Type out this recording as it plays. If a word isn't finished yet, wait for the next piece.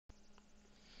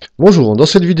Bonjour, dans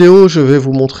cette vidéo, je vais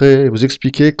vous montrer et vous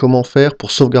expliquer comment faire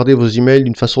pour sauvegarder vos emails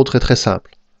d'une façon très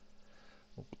simple.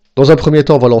 Dans un premier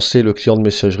temps, on va lancer le client de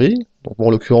messagerie. Donc,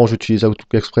 en l'occurrence, j'utilise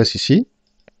Outlook Express ici.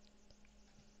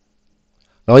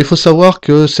 Alors, il faut savoir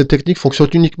que cette technique fonctionne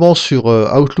uniquement sur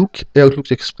Outlook et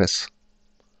Outlook Express.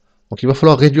 Donc, il va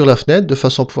falloir réduire la fenêtre de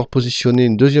façon à pouvoir positionner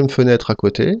une deuxième fenêtre à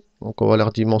côté. Donc, on va la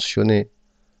redimensionner,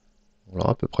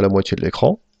 voilà, à peu près la moitié de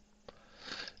l'écran.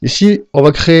 Ici, on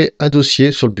va créer un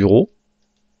dossier sur le bureau.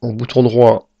 Donc, bouton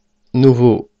droit,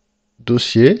 nouveau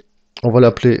dossier. On va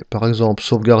l'appeler par exemple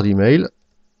sauvegarde email.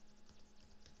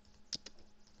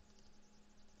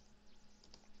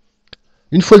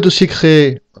 Une fois le dossier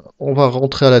créé, on va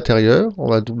rentrer à l'intérieur, on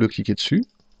va double-cliquer dessus.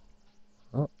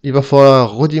 Il va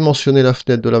falloir redimensionner la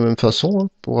fenêtre de la même façon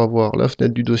pour avoir la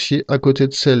fenêtre du dossier à côté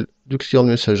de celle du client de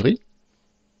messagerie.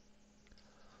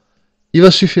 Il va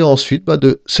suffire ensuite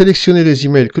de sélectionner les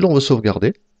emails que l'on veut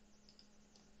sauvegarder.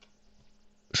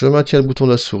 Je maintiens le bouton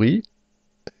de la souris,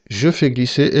 je fais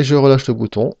glisser et je relâche le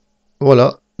bouton.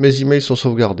 Voilà, mes emails sont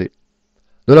sauvegardés.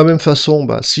 De la même façon,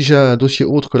 si j'ai un dossier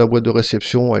autre que la boîte de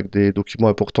réception avec des documents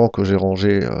importants que j'ai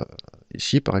rangés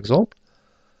ici par exemple,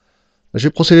 je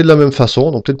vais procéder de la même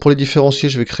façon. Donc peut-être pour les différencier,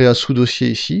 je vais créer un sous-dossier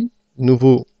ici,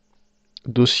 nouveau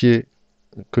dossier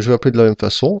que je vais appeler de la même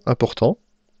façon, important.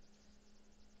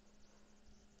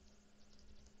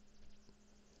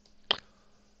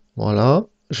 Voilà,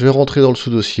 je vais rentrer dans le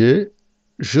sous-dossier,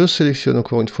 je sélectionne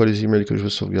encore une fois les emails que je veux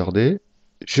sauvegarder,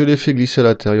 je les fais glisser à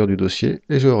l'intérieur du dossier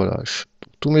et je relâche.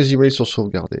 Tous mes emails sont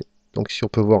sauvegardés. Donc ici on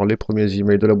peut voir les premiers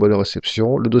emails de la boîte de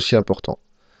réception, le dossier important.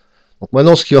 Donc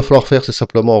maintenant ce qu'il va falloir faire, c'est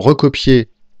simplement recopier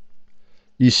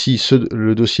ici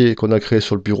le dossier qu'on a créé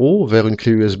sur le bureau vers une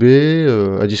clé USB,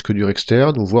 un disque dur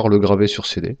externe, ou voire le graver sur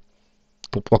CD,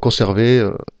 pour pouvoir conserver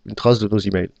une trace de nos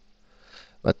emails.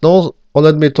 Maintenant, en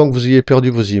admettant que vous ayez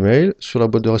perdu vos emails, sur la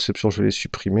boîte de réception, je vais les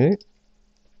supprimer.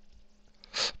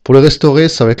 Pour les restaurer,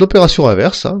 ça va être l'opération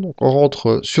inverse. Donc on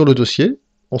rentre sur le dossier,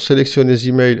 on sélectionne les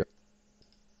emails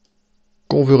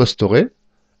qu'on veut restaurer,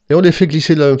 et on les fait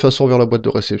glisser de la même façon vers la boîte de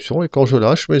réception, et quand je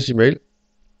lâche, mes emails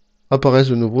apparaissent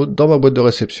de nouveau dans ma boîte de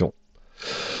réception.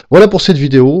 Voilà pour cette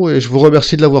vidéo, et je vous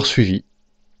remercie de l'avoir suivi.